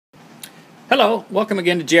Hello, welcome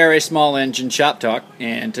again to GRA Small Engine Shop Talk,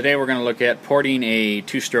 and today we're going to look at porting a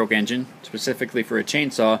two-stroke engine, specifically for a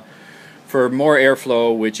chainsaw, for more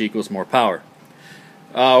airflow, which equals more power.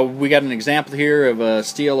 We got an example here of a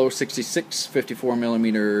Stihl 066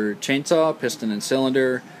 54mm chainsaw, piston and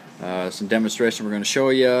cylinder, some demonstration we're going to show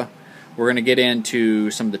you. We're going to get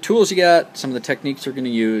into some of the tools you got, some of the techniques we're going to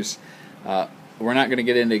use. We're not going to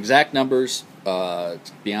get into exact numbers, it's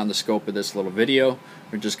beyond the scope of this little video.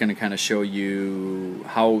 We're just going to kind of show you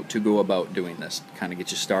how to go about doing this, kind of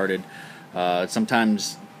get you started.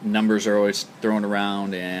 Sometimes numbers are always thrown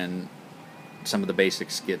around and some of the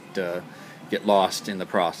basics get lost in the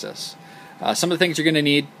process. Some of the things you're going to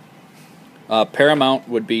need, paramount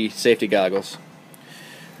would be safety goggles,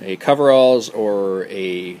 a coveralls or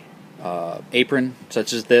a apron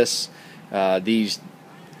such as this. These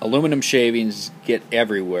aluminum shavings get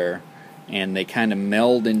everywhere and they kind of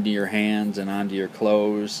meld into your hands and onto your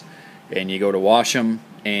clothes, and you go to wash them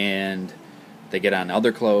and they get on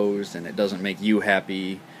other clothes, and it doesn't make you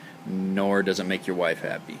happy, nor does it make your wife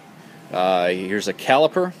happy. Here's a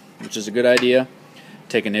caliper, which is a good idea.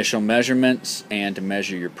 Take initial measurements and to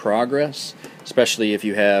measure your progress, especially if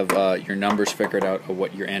you have your numbers figured out of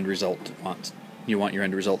what your end result you want your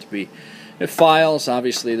end result to be. If files,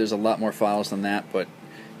 obviously there's a lot more files than that, but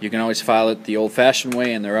you can always file it the old-fashioned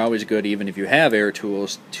way, and they're always good even if you have air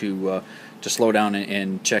tools to slow down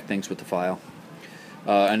and check things with the file.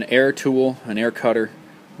 An air tool, an air cutter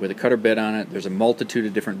with a cutter bit on it. There's a multitude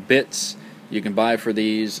of different bits you can buy for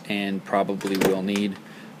these and probably will need.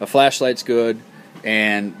 A flashlight's good,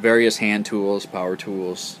 and various hand tools, power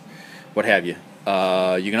tools, what have you.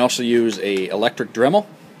 You can also use a electric Dremel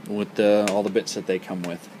with all the bits that they come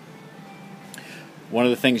with. One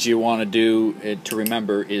of the things you want to do to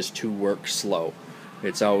remember is to work slow.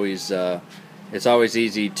 It's always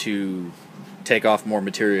easy to take off more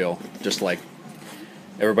material, just like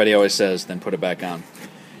everybody always says, then put it back on.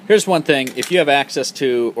 Here's one thing: if you have access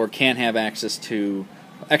to or can have access to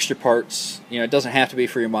extra parts, it doesn't have to be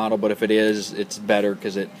for your model, but if it is, it's better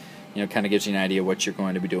because it kind of gives you an idea of what you're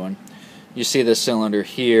going to be doing. You see this cylinder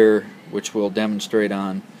here, which we'll demonstrate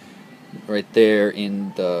on right there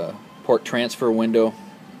in the port transfer window,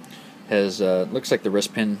 has looks like the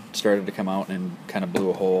wrist pin started to come out and kind of blew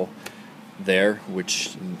a hole there,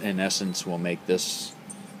 which in essence will make this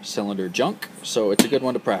cylinder junk, so it's a good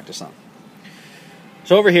one to practice on.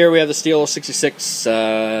 So over here we have the Stihl 066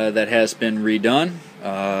 that has been redone,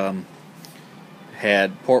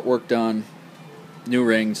 had port work done, new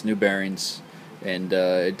rings, new bearings, and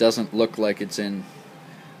it doesn't look like it's in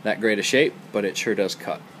that great a shape, but it sure does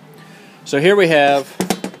cut. So here we have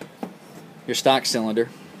your stock cylinder,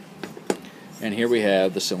 and here we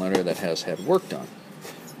have the cylinder that has had work done,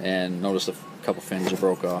 and notice a couple fins are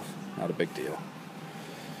broke off. Not a big deal.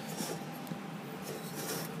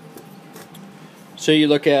 So you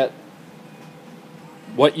look at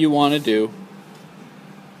what you want to do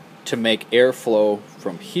to make airflow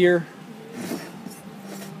from here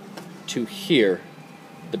to here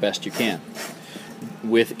the best you can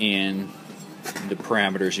within the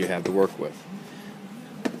parameters you have to work with.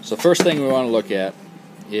 So first thing we want to look at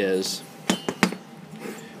is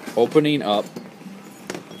opening up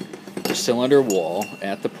the cylinder wall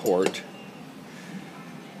at the port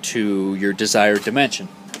to your desired dimension.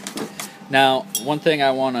 Now, one thing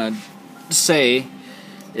I want to say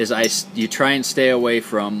is you try and stay away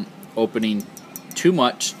from opening too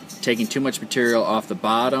much, taking too much material off the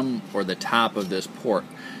bottom or the top of this port,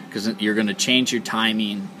 because you're going to change your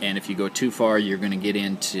timing, and if you go too far, you're going to get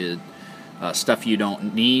into stuff you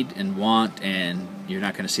don't need and want, and you're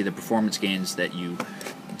not going to see the performance gains that you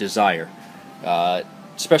desire.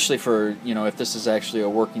 Especially for, if this is actually a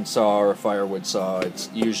working saw or a firewood saw, it's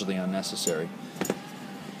usually unnecessary.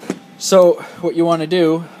 So what you want to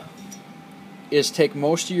do is take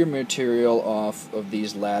most of your material off of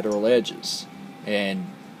these lateral edges, and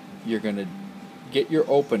you're going to get your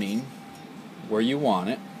opening where you want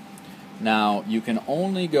it. Now you can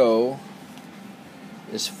only go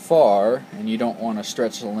as far, and you don't want to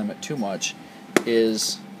stretch the limit too much,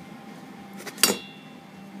 is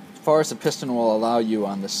as far as the piston will allow you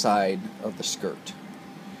on the side of the skirt.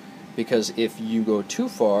 Because if you go too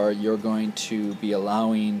far, you're going to be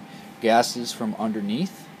allowing gases from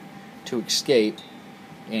underneath to escape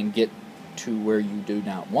and get to where you do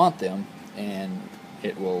not want them, and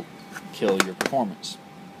it will kill your performance.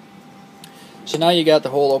 So now you got the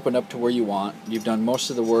hole opened up to where you want. You've done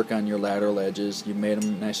most of the work on your lateral edges. You've made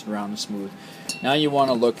them nice and round and smooth. Now you want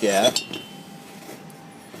to look at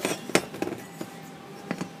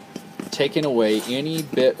taking away any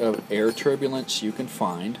bit of air turbulence you can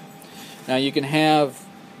find. Now you can have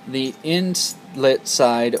the inlet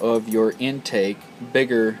side of your intake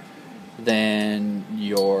bigger than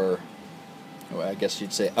your, well, I guess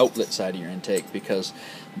you'd say outlet side of your intake, because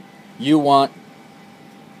you want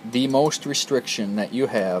the most restriction that you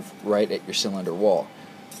have right at your cylinder wall.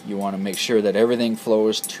 You want to make sure that everything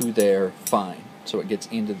flows to there fine, so it gets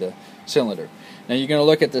into the cylinder. Now you're going to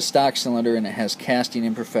look at the stock cylinder and it has casting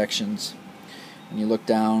imperfections, and you look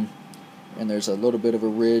down and there's a little bit of a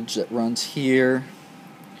ridge that runs here.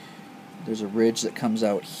 There's a ridge that comes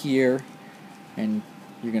out here, and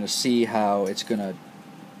you're going to see how it's going to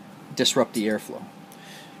disrupt the airflow.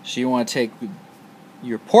 So you want to take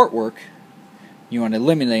your port work, you want to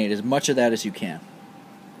eliminate as much of that as you can.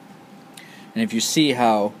 And if you see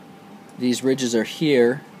how these ridges are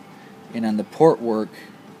here, and on the port work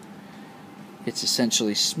it's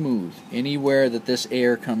essentially smooth. Anywhere that this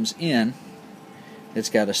air comes in, it's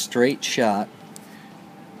got a straight shot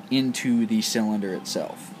into the cylinder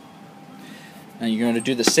itself. Now you're going to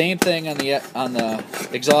do the same thing on the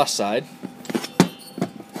exhaust side,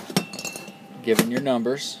 given your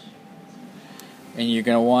numbers, and you're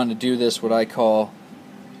going to want to do this what I call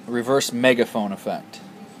a reverse megaphone effect.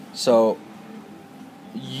 So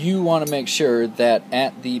you want to make sure that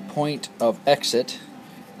at the point of exit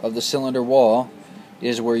of the cylinder wall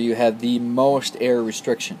is where you have the most air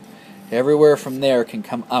restriction. Everywhere from there can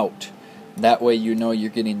come out. That way you know you're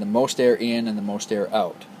getting the most air in and the most air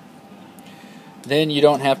out. Then you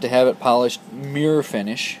don't have to have it polished mirror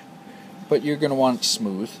finish, but you're going to want it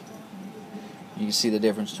smooth. You can see the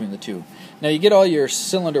difference between the two. Now you get all your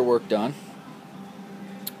cylinder work done,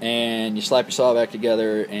 and you slap your saw back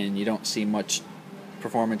together, and you don't see much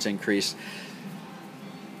performance increase.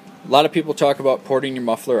 A lot of people talk about porting your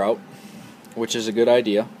muffler out, which is a good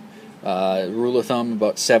idea. Rule of thumb,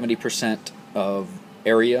 about 70% of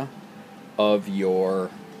area of your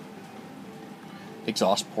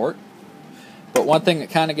exhaust port. But one thing that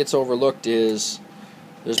kind of gets overlooked is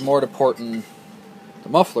there's more to porting the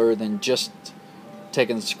muffler than just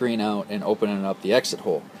taking the screen out and opening up the exit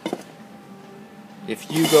hole. If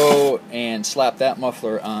you go and slap that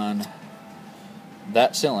muffler on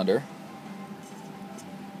that cylinder,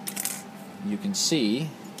 you can see,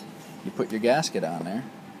 you put your gasket on there,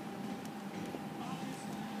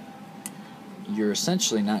 you're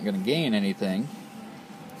essentially not going to gain anything,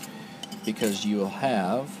 because you'll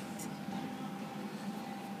have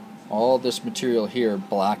all this material here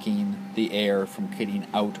blocking the air from getting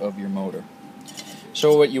out of your motor.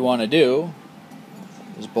 So what you want to do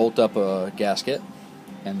is bolt up a gasket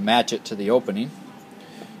and match it to the opening,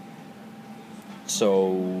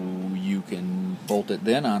 so you can bolt it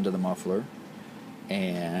then onto the muffler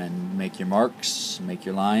and make your marks, make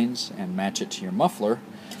your lines, and match it to your muffler,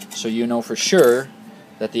 so you know for sure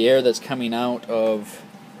that the air that's coming out of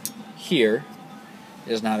here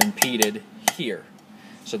is not impeded here.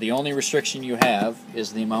 So the only restriction you have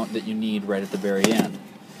is the amount that you need right at the very end.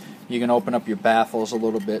 You can open up your baffles a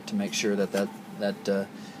little bit to make sure that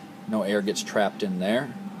no air gets trapped in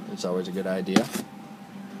there. It's always a good idea.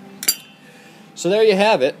 So there you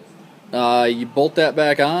have it. You bolt that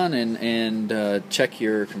back on and check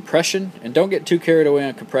your compression. And don't get too carried away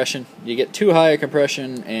on compression. You get too high a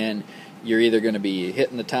compression and you're either going to be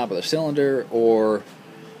hitting the top of the cylinder, or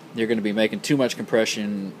you're going to be making too much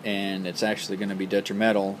compression and it's actually going to be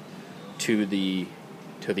detrimental to the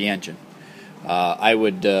engine. I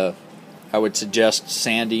would suggest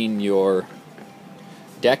sanding your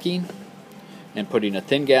decking and putting a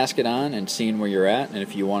thin gasket on and seeing where you're at. And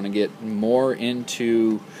if you want to get more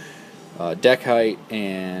into deck height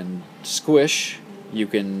and squish, you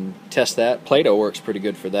can test that. Play-Doh works pretty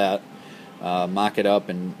good for that. Mock it up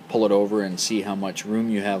and pull it over and see how much room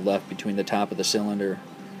you have left between the top of the cylinder,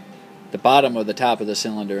 the bottom of the top of the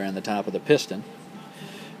cylinder, and the top of the piston.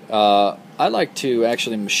 I like to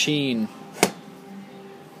actually machine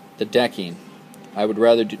the decking. I would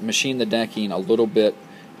rather machine the decking a little bit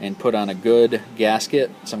and put on a good gasket.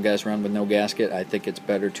 Some guys run with no gasket. I think it's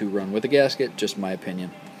better to run with a gasket, just my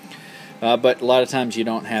opinion. But a lot of times you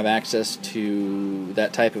don't have access to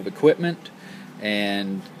that type of equipment,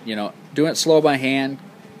 and doing it slow by hand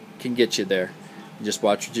can get you there. Just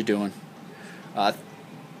watch what you're doing.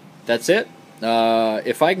 That's it.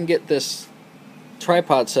 If I can get this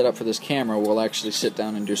tripod set up for this camera, we'll actually sit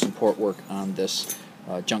down and do some port work on this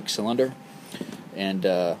junk cylinder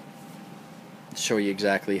and show you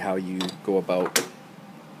exactly how you go about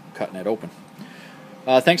cutting it open.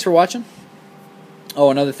 Thanks for watching.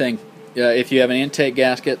 Oh, another thing, if you have an intake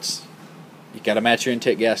gaskets, you got to match your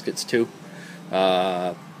intake gaskets too.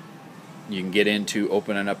 You can get into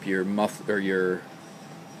opening up your muffler, or your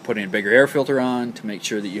putting a bigger air filter on to make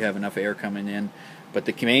sure that you have enough air coming in But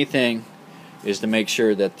the main thing is to make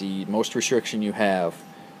sure that the most restriction you have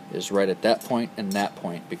is right at that point and that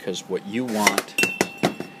point, because what you want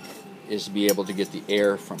is to be able to get the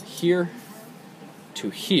air from here to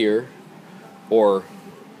here, or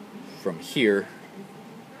from here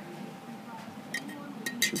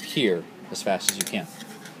to here as fast as you can.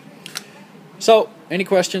 So, any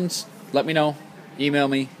questions, let me know. Email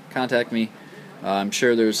me, contact me. I'm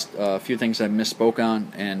sure there's a few things I misspoke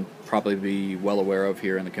on and probably be well aware of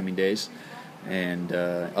here in the coming days. And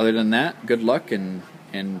other than that, good luck, and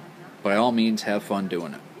by all means have fun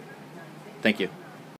doing it. Thank you.